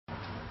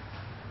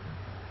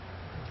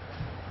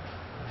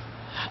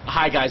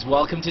Hi guys,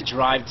 welcome to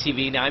Drive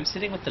TV. Now I'm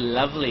sitting with the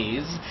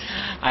lovelies.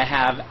 I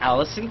have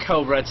Alison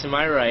Cobra to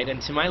my right, and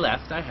to my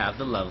left I have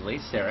the lovely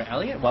Sarah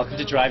Elliott. Welcome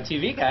to Drive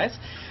TV, guys.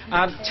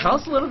 Tell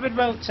us a little bit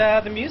about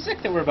the music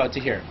that we're about to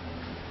hear.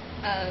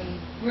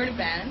 We're in a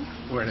band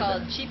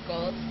called Cheap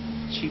Gold.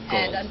 Cheap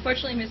Gold. And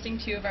unfortunately missing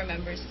 2 of our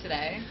members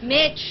today.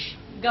 Mitch,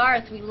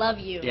 Garth, we love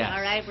you. Yes.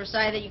 All right, we're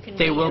sorry that you couldn't.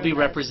 They will be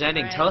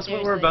representing. Right, Tell us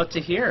what we're about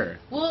to hear.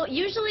 Well,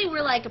 usually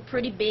we're like a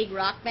pretty big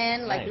rock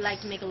band, like Nice. we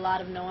like to make a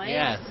lot of noise.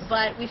 Yes.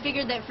 But we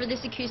figured that for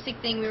this acoustic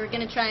thing, we were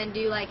gonna try and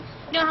do like,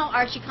 you know how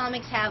Archie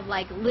comics have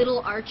like little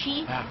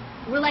Archie? Yeah.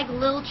 We're like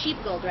little Cheap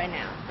Gold right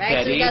now, right?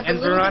 Betty so we got the and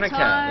little Veronica.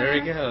 guitar, There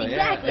we go.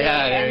 Exactly.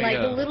 Yeah, there and you like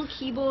go. the little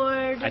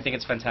keyboard. I think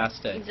it's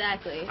fantastic.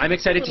 Exactly. I'm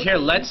excited to hear.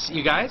 Little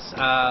You guys,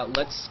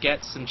 let's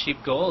get some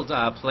Cheap Gold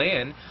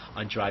playing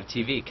on Drive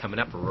TV coming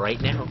up right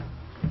now.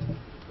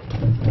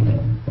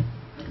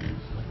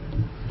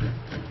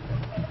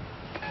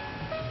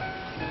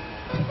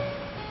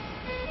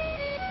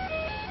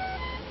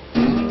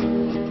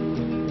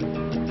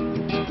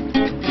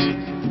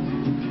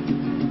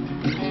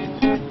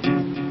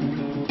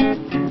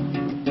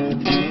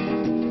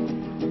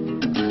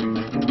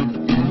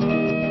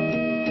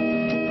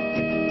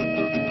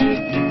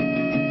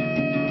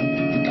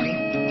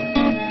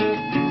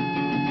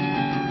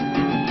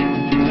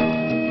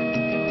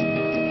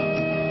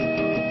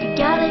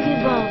 Gotta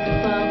give up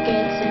before it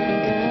gets any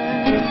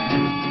good.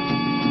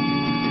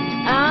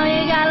 Oh,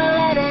 you gotta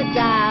let it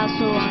die,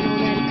 so I know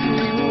that it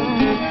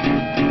could.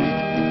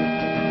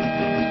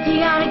 You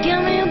gotta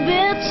give me a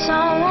bit, so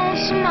I want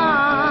some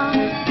more.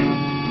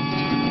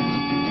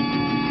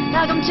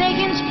 Like I'm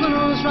taking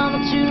spoons from a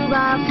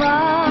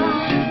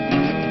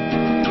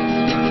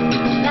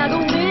 2x4. Like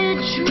a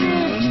witch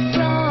ripped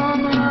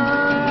from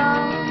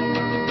her.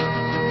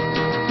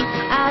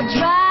 I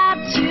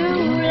drive to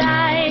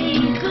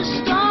like a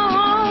storm.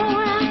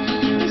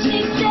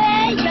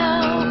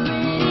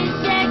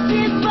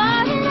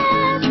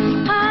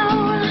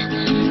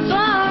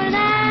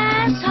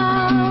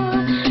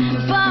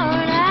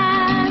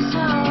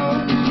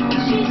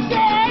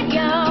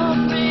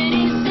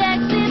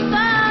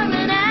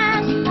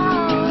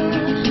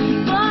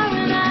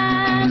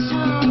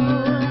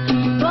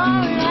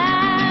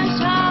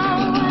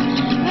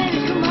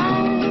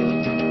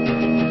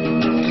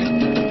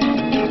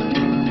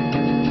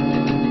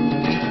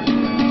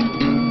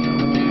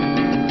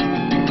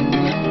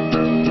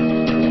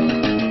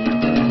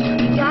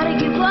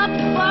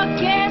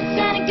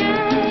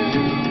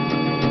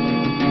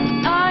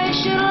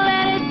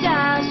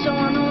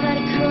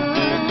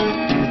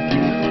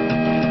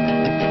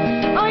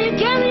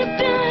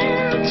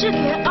 Took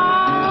it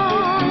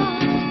all.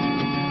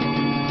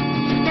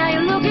 Now you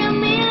look at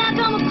me like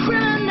I'm a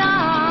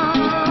criminal,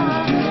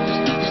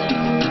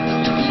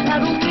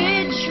 like a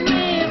witch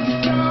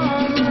ripped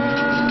from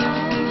her.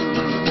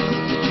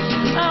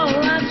 Oh,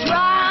 I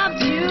drive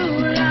you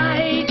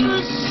like a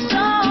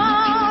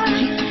star.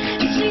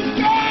 She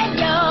said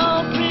you're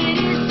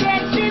pretty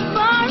sexy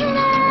for an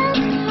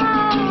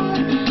asshole,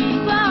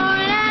 for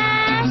an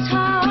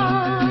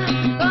asshole,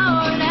 for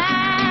an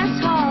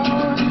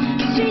asshole.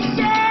 She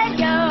said.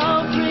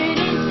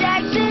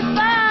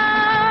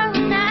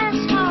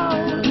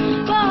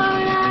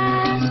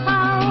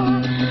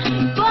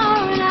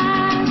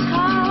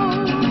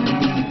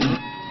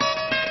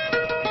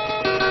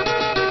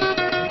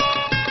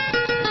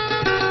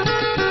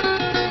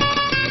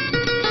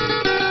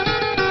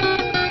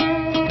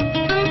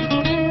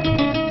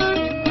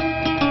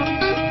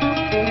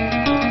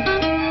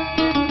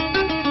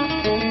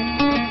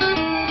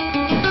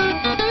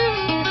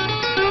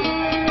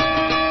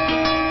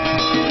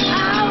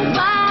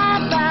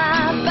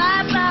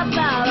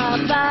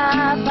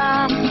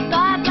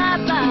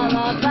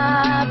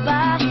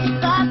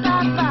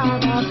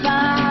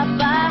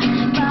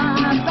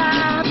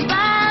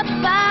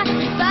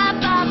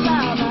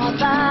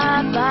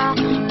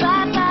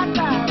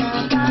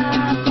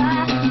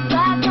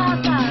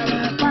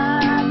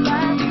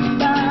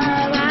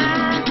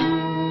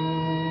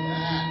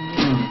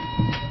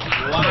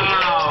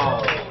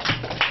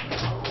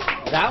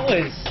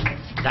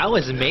 That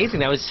was amazing.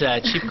 That was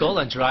Cheap Gold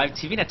on Drive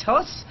TV. Now tell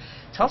us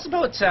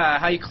about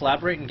how you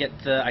collaborate and get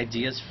the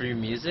ideas for your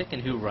music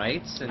and who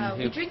writes and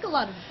who. We drink a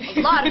lot of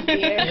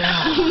beer.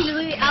 Yeah.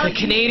 Usually, The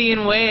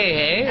Canadian way,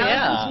 hey?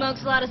 Allison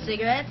smokes a lot of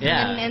cigarettes.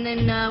 Yeah. And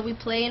then we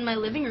play in my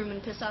living room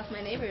and piss off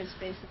my neighbors,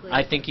 basically.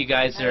 I think you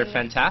guys are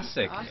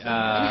fantastic.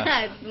 Awesome.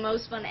 It's the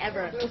most fun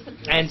ever.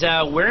 And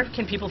where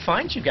can people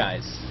find you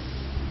guys?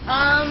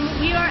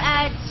 We are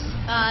at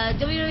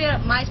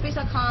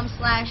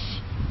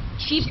www.myspace.com/cheapgold.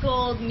 Cheap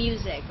Gold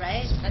Music,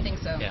 right? I think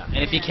so. Yeah,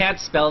 and if you can't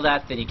spell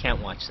that, then you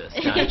can't watch this.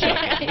 No, I'm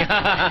joking.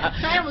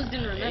 I almost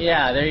didn't remember.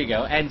 Yeah, there you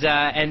go. And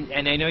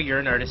I know you're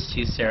an artist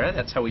too, Sarah.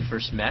 That's how we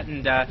first met.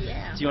 And do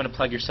you want to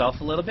plug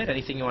yourself a little bit?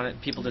 Anything you want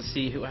people to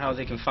see how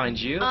they can find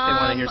you if they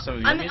want to hear some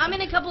of your music? I'm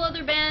in a couple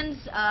other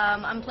bands.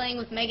 I'm playing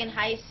with Megan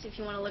Heiss if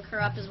you want to look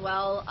her up as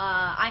well.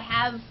 I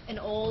have an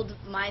old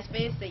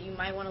MySpace that you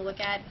might want to look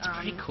at. It's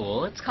pretty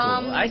cool. It's cool.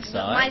 I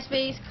saw it.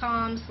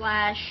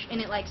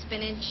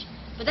 MySpace.com/InItLikeSpinach.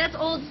 But that's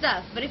old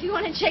stuff. But if you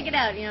want to check it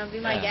out, be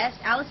my guest.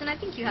 Allison, I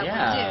think you have one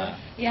too.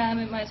 Yeah, I'm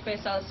at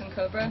MySpace, Alison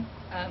Cobra.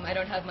 I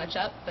don't have much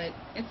up, but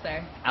it's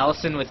there.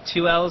 Allison with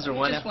 2 L's or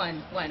 1 L? Just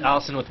one.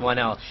 Allison with 1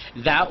 L.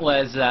 That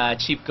was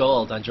Cheap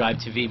Gold on Drive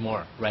TV.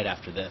 More right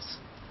after this.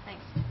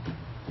 Thanks.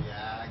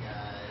 Yeah,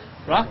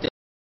 guys. Rocked it.